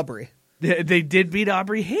Aubrey. They did beat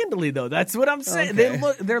Aubrey handily, though. That's what I'm saying. Okay.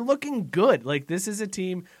 They're looking good. Like, this is a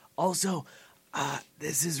team. Also,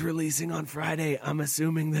 this is releasing on Friday. I'm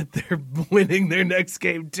assuming that they're winning their next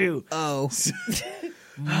game too. Oh,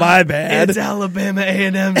 my bad. It's Alabama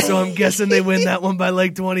A&M, so I'm guessing they win that one by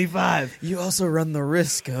like 25. You also run the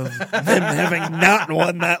risk of them having not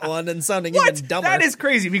won that one and sounding even dumber. That is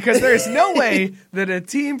crazy because there's no way that a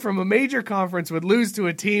team from a major conference would lose to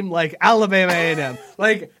a team like Alabama A&M.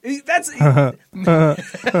 Like, that's...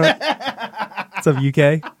 What's up,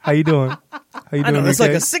 UK? How you doing? How you I doing, know, it's UK?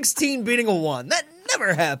 like a 16 beating a 1. That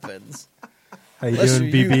never happens. How you Unless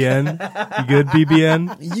doing, you're BBN? You good,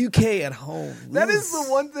 BBN? UK at home. That is the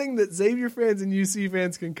one thing that Xavier fans and UC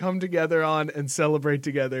fans can come together on and celebrate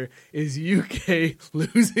together is UK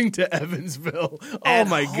losing to Evansville. Oh At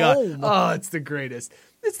my God. home. Oh, it's the greatest.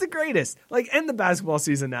 It's the greatest. Like, end the basketball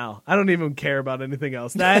season now. I don't even care about anything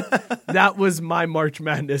else. That was my March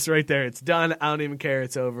Madness right there. It's done. I don't even care.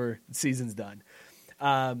 It's over. The season's done.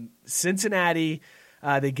 Cincinnati,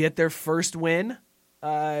 they get their first win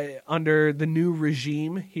under the new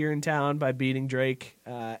regime here in town by beating Drake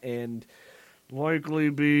and likely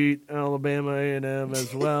beat Alabama A&M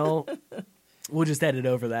as well. We'll just edit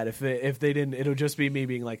over that. If they didn't, it'll just be me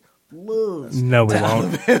being like, lose. No, we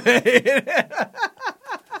won't.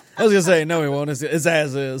 I was going to say, no, we won't. It's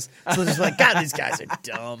as is. So it's just like, God, these guys are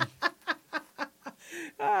dumb.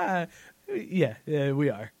 Yeah, we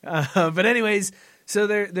are. But anyways, so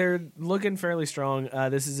they're looking fairly strong.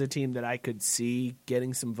 This is a team that I could see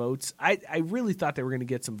getting some votes. I really thought they were going to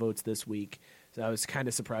get some votes this week, so I was kind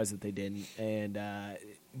of surprised that they didn't. And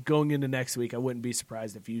going into next week, I wouldn't be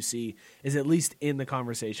surprised if UC is at least in the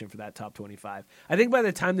conversation for that top 25. I think by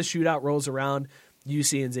the time the shootout rolls around,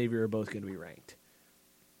 UC and Xavier are both going to be ranked.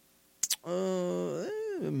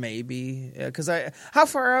 Maybe. Yeah, because how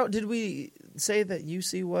far out did we say that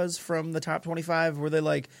UC was from the top 25? Were they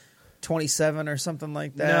like 27 or something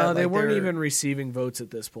like that? No, they Like weren't they're- even receiving votes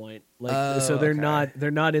at this point. So they're okay.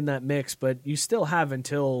 not in that mix. But you still have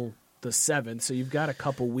until the 7th, so you've got a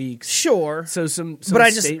couple weeks. Sure. So some But I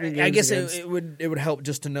statement games guess against- it would help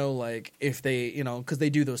just to know, like, if they, because they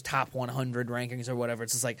do those top 100 rankings or whatever.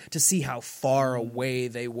 It's just like to see how far away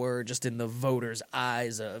they were just in the voters'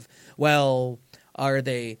 eyes of, well, are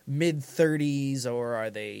they mid 30s or are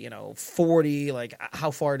they 40? Like, how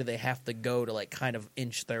far do they have to go to like kind of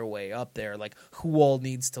inch their way up there? Like, who all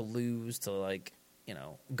needs to lose to like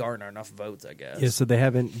garner enough votes? I guess. Yeah, so they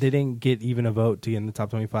didn't get even a vote to get in the top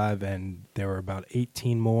 25, and there were about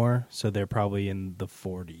 18 more, so they're probably in the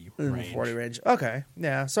 40 In the range. 40 range. Okay.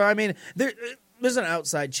 Yeah. So I mean, there's an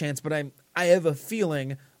outside chance, but I have a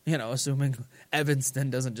feeling, assuming Evanston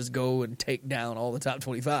doesn't just go and take down all the top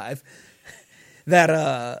 25,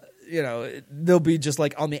 that they'll be just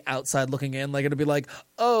like on the outside looking in. Like it'll be like,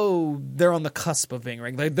 oh, they're on the cusp of being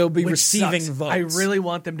ranked. Like they'll be which receiving sucks. votes. I really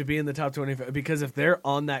want them to be in the top 25 because if they're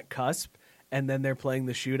on that cusp and then they're playing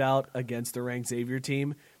the shootout against a ranked Xavier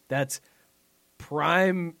team, that's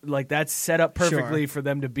prime. Like that's set up perfectly for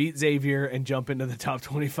them to beat Xavier and jump into the top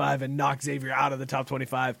 25 and knock Xavier out of the top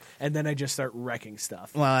 25, and then I just start wrecking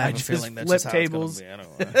stuff. Well, I have a just feeling that's flip just tables. How it's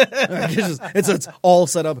gonna be. I don't know. it's all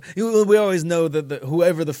set up. We always know that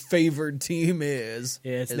whoever the favored team is.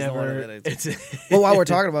 Yeah, it's is the one never. that It's. Well, while we're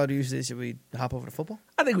talking about UC, should we hop over to football?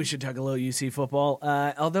 I think we should talk a little UC football.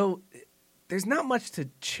 Although there's not much to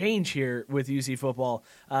change here with UC football.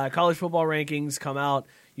 College football rankings come out.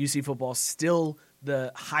 UC football still the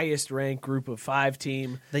highest ranked group of 5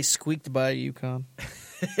 team. They squeaked by UConn.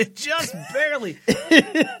 Just barely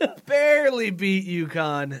beat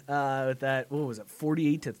UConn with that. What was it?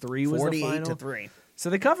 48-3 was the final. 48-3. So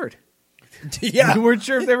they covered. Yeah, We weren't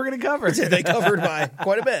sure if they were going to cover. they covered by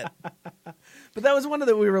quite a bit. But that was one of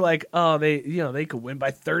the we were like, oh, they could win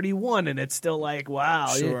by 31, and it's still like, wow.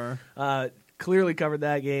 Sure. Clearly covered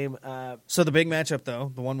that game. So the big matchup,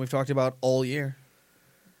 though, the one we've talked about all year,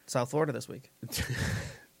 South Florida this week.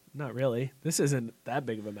 Not really. This isn't that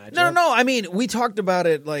big of a matchup. No. I mean, we talked about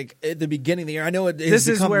it like at the beginning of the year. I know it has This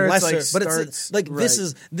is become where it's, lesser, like, but starts- it's like right.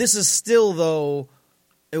 this is still though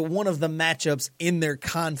one of the matchups in their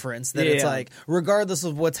conference that it's Yeah. like, regardless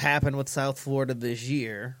of what's happened with South Florida this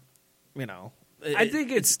year, you know, I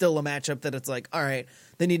think it's still a matchup that it's like, all right,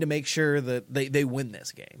 they need to make sure that they win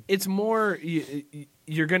this game. It's more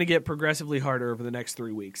you're going to get progressively harder over the next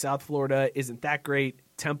 3 weeks. South Florida isn't that great.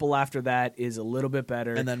 Temple after that is a little bit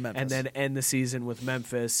better, And then Memphis. and then end the season with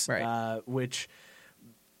Memphis, Right. which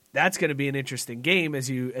that's going to be an interesting game as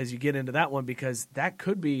you get into that one, because that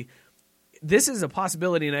could be. This is a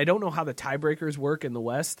possibility, and I don't know how the tiebreakers work in the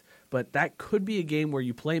West, but that could be a game where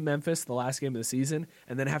you play Memphis the last game of the season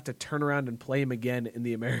and then have to turn around and play them again in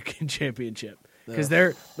the American Championship. Because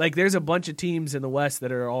there's a bunch of teams in the West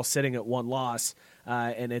that are all sitting at one loss,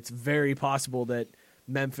 and it's very possible that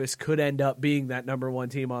Memphis could end up being that number one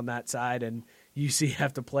team on that side, and UC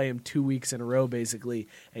have to play them 2 weeks in a row, basically,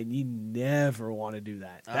 and you never want to do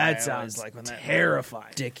that. I That always sounds like when that- terrifying.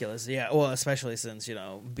 Ridiculous. Yeah, well, especially since,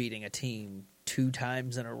 beating a team 2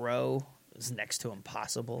 times in a row is next to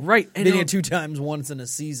impossible. Right, and Beating it'll- it 2 times once in a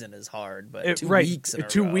season is hard, but 2 right. weeks in a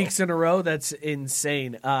 2 row. weeks in a row, that's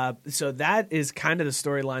insane. So that is kind of the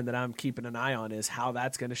storyline that I'm keeping an eye on, is how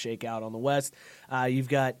that's going to shake out on the West. You've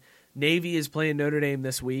got Navy is playing Notre Dame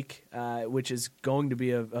this week, which is going to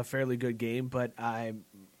be a fairly good game, but I'm,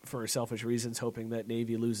 for selfish reasons, hoping that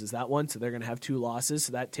Navy loses that one. So they're going to have 2 losses,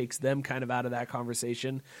 so that takes them kind of out of that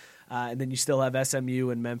conversation. And then you still have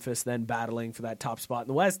SMU and Memphis then battling for that top spot in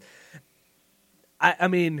the West. I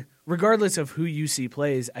mean, regardless of who UC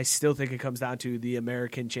plays, I still think it comes down to the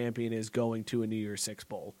American champion is going to a New Year's Six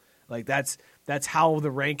bowl. Like that's how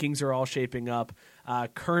the rankings are all shaping up.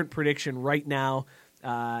 Current prediction right now,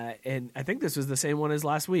 and I think this was the same one as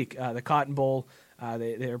last week. The Cotton Bowl,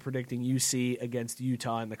 they are predicting UC against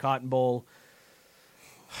Utah in the Cotton Bowl.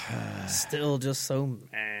 Still just so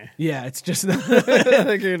Yeah, it's just I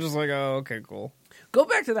think you're just like, oh, okay, cool. Go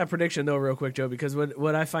back to that prediction, though, real quick, Joe, because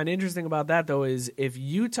what I find interesting about that, though, is if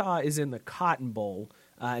Utah is in the Cotton Bowl,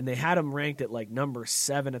 and they had them ranked at like number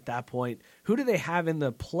 7 at that point, who do they have in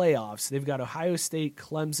the playoffs? They've got Ohio State,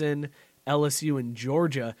 Clemson, LSU, and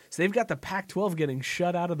Georgia. So they've got the Pac-12 getting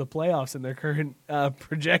shut out of the playoffs in their current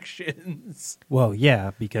projections. Well,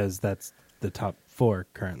 yeah, because that's the top 4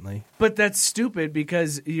 currently. But that's stupid,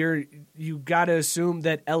 because you got to assume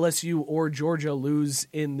that LSU or Georgia lose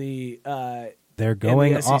in the They're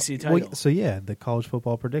going the SEC well, title. so yeah, the college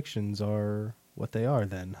football predictions are what they are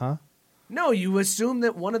then, huh? No, you assume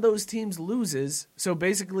that one of those teams loses. So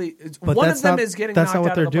basically, But one that's of them not, is getting that's knocked not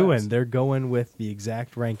what out they're of the doing. playoffs. They're going with the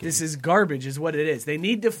exact ranking. This is garbage, is what it is. They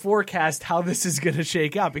need to forecast how this is going to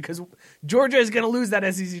shake out, because Georgia is going to lose that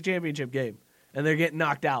SEC championship game, and they're getting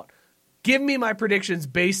knocked out. Give me my predictions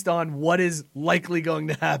based on what is likely going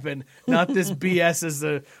to happen, not this BS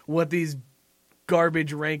as what these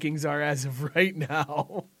garbage rankings are as of right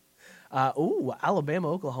now. Alabama,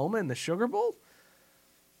 Oklahoma in the Sugar Bowl?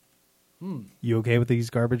 You okay with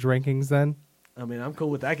these garbage rankings then? I mean, I'm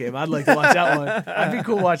cool with that game. I'd like to watch that one. I'd be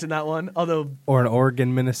cool watching that one. Although, Or an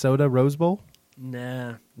Oregon Minnesota Rose Bowl?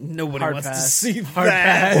 nah. Nobody Hard wants to pass. see Hard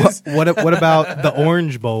that. pass. What about the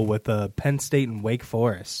Orange Bowl with Penn State and Wake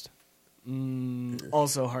Forest?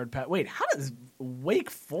 Also hard pass. Wait, how does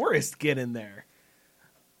Wake Forest get in there?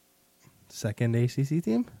 Second ACC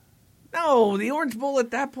team? No, the Orange Bowl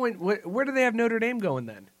at that point, where do they have Notre Dame going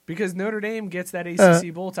then? Because Notre Dame gets that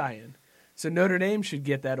ACC bowl tie-in. So Notre Dame should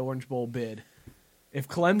get that Orange Bowl bid. If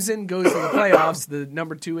Clemson goes to the playoffs, the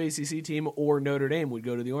number 2 ACC team or Notre Dame would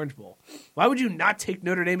go to the Orange Bowl. Why would you not take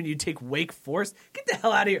Notre Dame and you take Wake Forest? Get the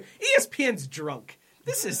hell out of here. ESPN's drunk.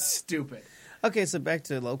 This is stupid. Okay, so back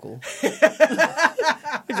to local.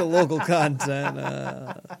 Back to local content.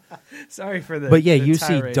 Sorry for the But yeah, the UC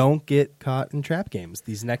tirade. don't get caught in trap games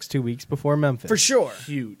these next 2 weeks before Memphis. For sure.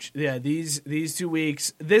 Huge. Yeah, these 2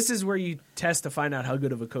 weeks, this is where you test to find out how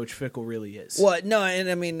good of a coach Fickle really is. What? No, and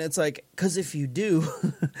I mean, it's like, because if you do,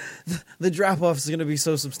 the drop-off is going to be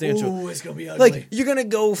so substantial. Ooh, it's going to be ugly. Like, you're going to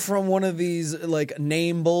go from one of these, like,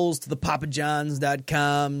 name bowls to the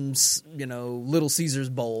PapaJohns.com's, Little Caesars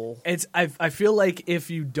Bowl. I feel like if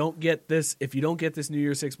you don't get this New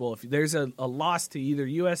Year's Six Bowl, if there's a loss to either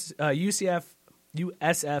UCF,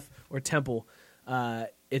 USF, or Temple,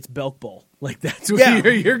 it's Belk Bowl. Like that's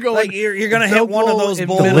where you're going. Like, you're going to hit Belk one of Bowl those in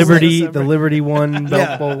bowls. the middle of Liberty December. one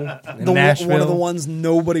Belk Bowl in Nashville. One of the ones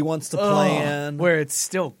nobody wants to play in. Where it's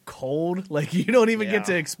still cold. Like you don't even get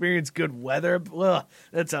Yeah. to experience good weather. Ugh,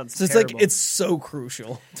 that sounds So it's terrible. like, it's so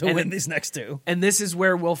crucial to And win it- these next 2. And this is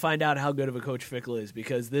where we'll find out how good of a coach Fickle is,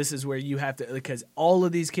 because this is where you have to, because all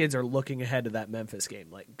of these kids are looking ahead to that Memphis game.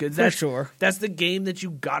 Like, 'cause that's, sure. That's the game that you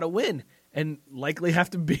got to win and likely have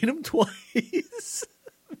to beat them twice. It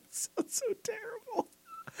sounds so terrible.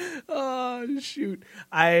 Oh shoot!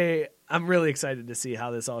 I'm really excited to see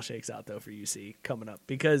how this all shakes out though for UC coming up,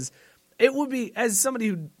 because it would be, as somebody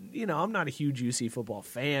who, I'm not a huge UC football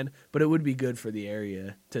fan, but it would be good for the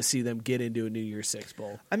area to see them get into a New Year's Six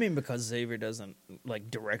bowl. I mean, because Xavier doesn't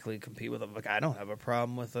directly compete with them. I don't have a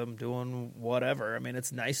problem with them doing whatever. I mean,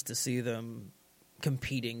 it's nice to see them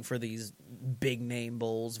competing for these big name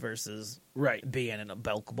bowls versus being in a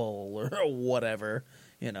Belk Bowl or whatever.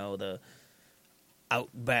 The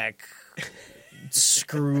Outback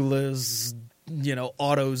screwless,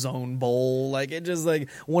 AutoZone bowl. It just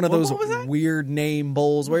one of those weird name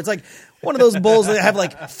bowls where it's one of those bowls that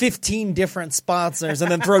have 15 different sponsors and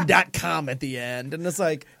then throw .com at the end. And it's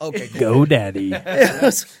okay, cool.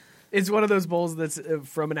 GoDaddy. It's one of those bowls that's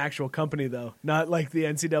from an actual company, though, not like the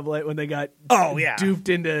NCAA when they got duped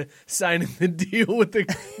into signing the deal with the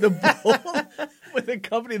bowl with a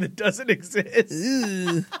company that doesn't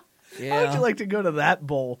exist. How would you like to go to that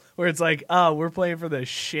bowl where it's we're playing for the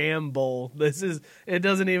sham bowl? It's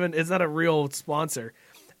not a real sponsor.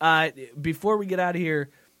 Before we get out of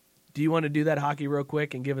here, do you want to do that hockey real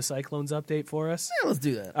quick and give a Cyclones update for us? Yeah, let's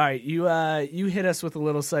do that. All right, you hit us with a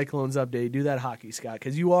little Cyclones update. Do that hockey, Scott,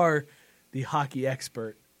 because you are the hockey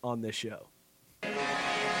expert on this show.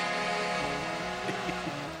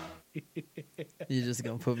 You're just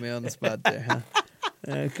going to put me on the spot there, huh?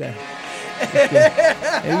 Okay.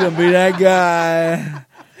 You're going to be that guy.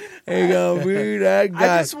 You're going to be that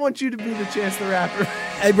guy. I just want you to be the Chance the Rapper.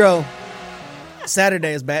 Hey, bro.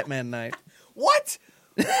 Saturday is Batman night. What?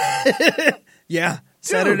 Yeah. Dude,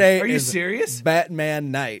 Saturday are you is serious? Batman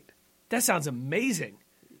night. That sounds amazing.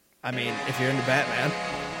 I mean, if you're into Batman.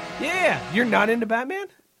 Yeah. You're not into Batman?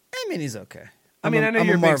 I mean, he's okay. I know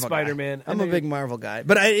you're a big Spider-Man. I'm a big Marvel guy,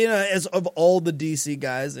 but as of all the DC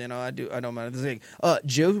guys, I don't mind this thing.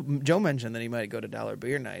 Joe mentioned that he might go to Dollar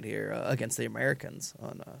Beer Night here against the Americans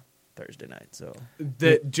on Thursday night. So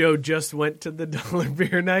Joe just went to the Dollar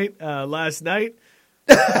Beer Night last night.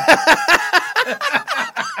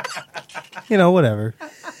 Whatever.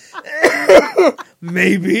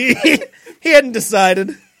 Maybe he hadn't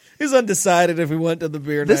decided. He's undecided if he went to the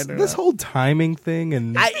beer night or This not. whole timing thing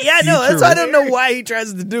and That's why I don't know why he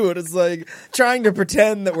tries to do it. It's trying to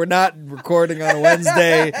pretend that we're not recording on a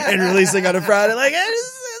Wednesday and releasing on a Friday.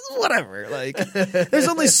 It's whatever. There's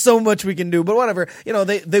only so much we can do, but whatever.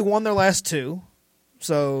 They won their last two,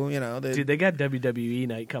 so Dude, they got WWE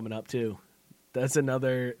night coming up too. That's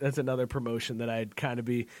another promotion that I'd kind of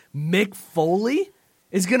be. Mick Foley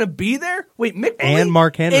is going to be there? Wait, Mick Foley and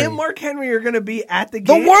Mark Henry. And Mark Henry are going to be at the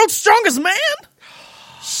game? The world's strongest man?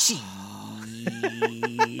 Shit.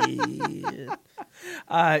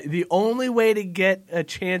 The only way to get a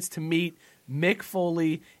chance to meet Mick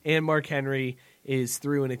Foley and Mark Henry is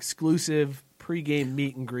through an exclusive pregame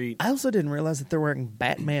meet and greet. I also didn't realize that they're wearing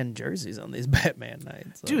Batman jerseys on these Batman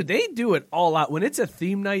nights. Dude, they do it all out. When it's a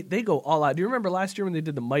theme night, they go all out. Do you remember last year when they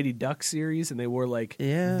did the Mighty Ducks series and they wore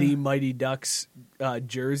the Mighty Ducks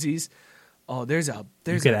jerseys? Oh, you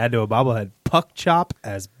could add to a bobblehead Puck Chop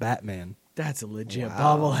as Batman. That's a legit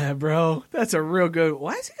bobblehead, bro. That's a real good.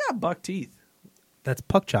 Why has he got buck teeth? That's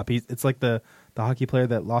Puck Chop. It's like the hockey player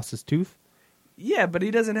that lost his tooth. Yeah, but he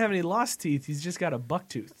doesn't have any lost teeth. He's just got a buck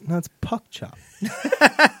tooth. No, it's Puck Chop.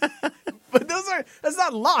 But that's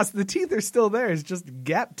not lost. The teeth are still there. It's just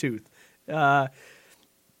gap tooth. Go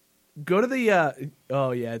to the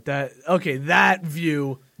that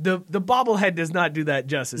view. The bobblehead does not do that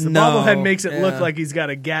justice. The bobblehead makes it look like he's got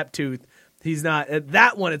a gap tooth. He's not.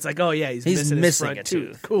 That one, it's he's missing his front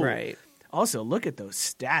tooth. Cool. Right. Also, look at those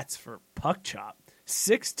stats for Puck Chop.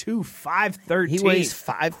 6'2", 5'13". He weighs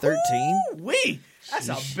 5'13". Wee! That's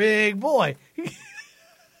a big boy.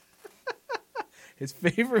 His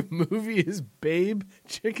favorite movie is Babe,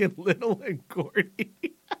 Chicken Little, and Gordy.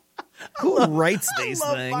 Who writes these I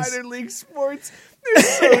love things? minor league sports. They're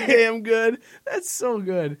so damn good. That's so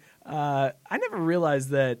good. I never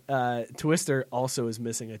realized that Twister also is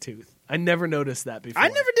missing a tooth. I never noticed that before. I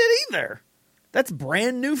never did either. That's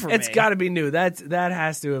brand new for me. It's got to be new. That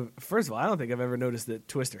has to have. First of all, I don't think I've ever noticed that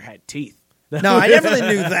Twister had teeth. No, I definitely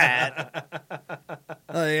knew that.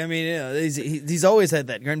 He's always had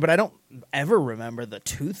that grin, but I don't ever remember the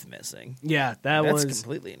tooth missing. Yeah, that's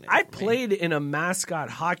completely new. I played in a mascot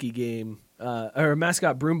hockey game or a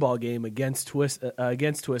mascot broomball game against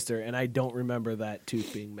Twister, and I don't remember that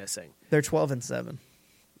tooth being missing. They're 12-7.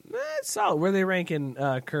 That's solid. Where are they ranking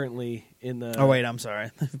currently in the? Oh wait, I'm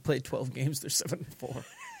sorry. They've played 12 games. They're 7-4.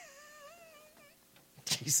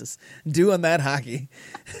 Jesus, doing that hockey.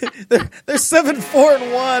 they're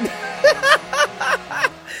 7-4-1.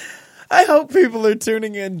 I hope people are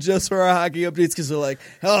tuning in just for our hockey updates because they're like,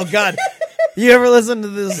 oh god, You ever listen to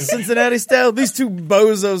this Cincinnati style? These two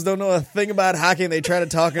bozos don't know a thing about hockey, and they try to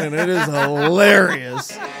talk, and it is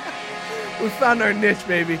hilarious. We found our niche,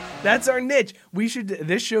 baby. That's our niche.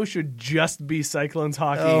 This show should just be Cyclones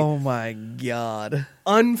hockey. Oh my God.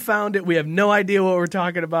 Unfounded. We have no idea what we're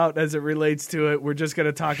talking about as it relates to it. We're just going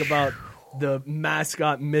to talk about the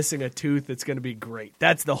mascot missing a tooth. It's going to be great.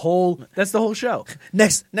 That's the whole show.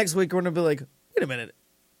 Next week, we're going to be like, wait a minute.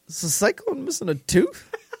 Is a Cyclone missing a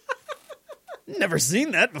tooth? Never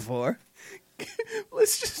seen that before.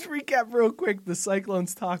 Let's just recap real quick the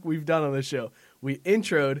Cyclones talk we've done on the show. We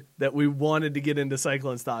introed that we wanted to get into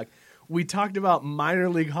Cyclones talk. We talked about minor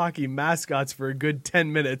league hockey mascots for a good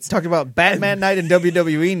 10 minutes. Talked about Batman night and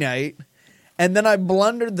WWE night. And then I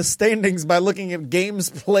blundered the standings by looking at games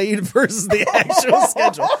played versus the actual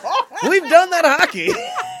schedule. We've done that hockey.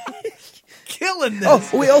 Killing this.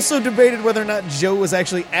 Oh, we also debated whether or not Joe was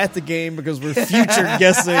actually at the game because we're future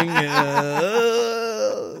guessing.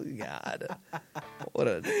 God. What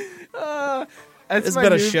a... It's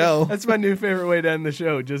been a show. That's my new favorite way to end the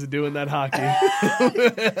show, just doing that hockey.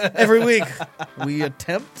 Every week, we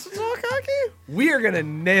attempt to talk hockey. We are going to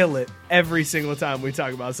nail it every single time we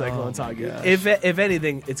talk about Cyclones hockey. gosh. If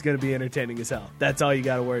anything, it's going to be entertaining as hell. That's all you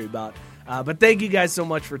got to worry about. But thank you guys so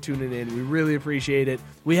much for tuning in. We really appreciate it.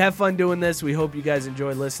 We have fun doing this. We hope you guys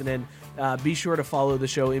enjoy listening. Be sure to follow the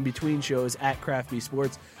show in between shows at Craft Bee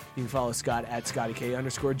Sports. You can follow Scott at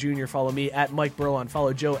ScottyK_Jr. Follow me at Mike Burlon.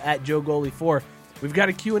 Follow Joe at JoeGoalie4. We've got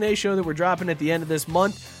a Q&A show that we're dropping at the end of this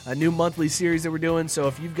month, a new monthly series that we're doing. So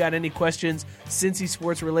if you've got any questions, Cincy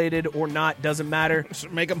sports related or not, doesn't matter.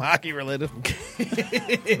 Make them hockey related.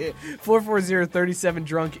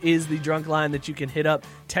 440-37-DRUNK is the drunk line that you can hit up.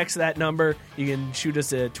 Text that number. You can shoot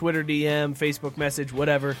us a Twitter DM, Facebook message,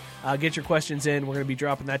 whatever. Get your questions in. We're going to be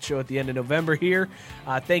dropping that show at the end of November here.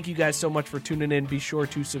 Thank you guys so much for tuning in. Be sure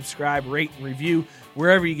to subscribe, rate, and review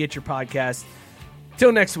wherever you get your podcasts.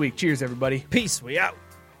 Till next week. Cheers, everybody. Peace. We out.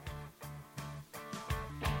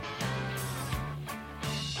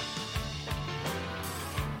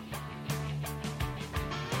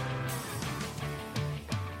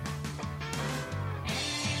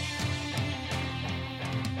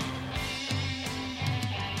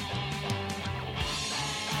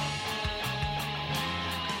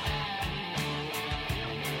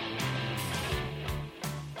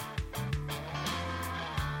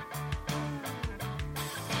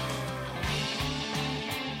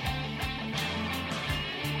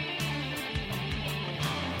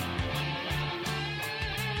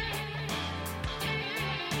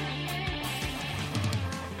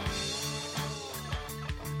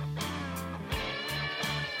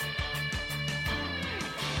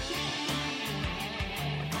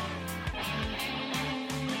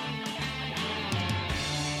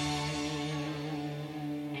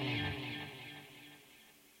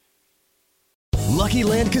 Lucky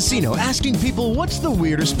Land Casino, asking people, what's the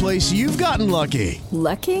weirdest place you've gotten lucky?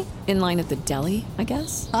 Lucky? In line at the deli, I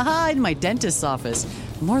guess? Aha, in my dentist's office.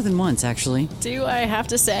 More than once, actually. Do I have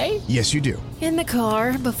to say? Yes, you do. In the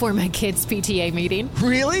car before my kids' PTA meeting.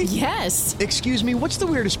 Really? Yes. Excuse me, what's the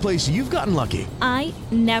weirdest place you've gotten lucky? I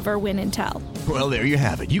never win and tell. Well, there you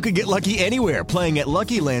have it. You can get lucky anywhere, playing at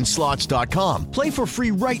LuckyLandSlots.com. Play for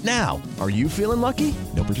free right now. Are you feeling lucky?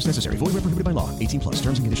 No purchase necessary. Void where prohibited by law. 18+.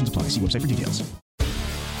 Terms and conditions apply. See website for details.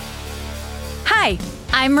 Hi,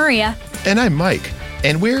 I'm Maria. And I'm Mike.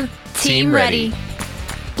 And we're Team Ready.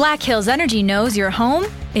 Black Hills Energy knows your home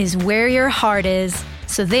is where your heart is,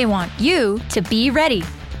 so they want you to be ready.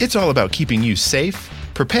 It's all about keeping you safe,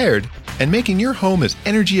 prepared, and making your home as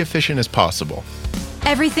energy efficient as possible.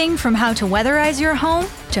 Everything from how to weatherize your home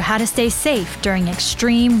to how to stay safe during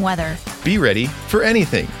extreme weather. Be ready for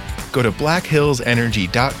anything. Go to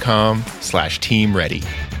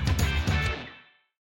blackhillsenergy.com/teamready.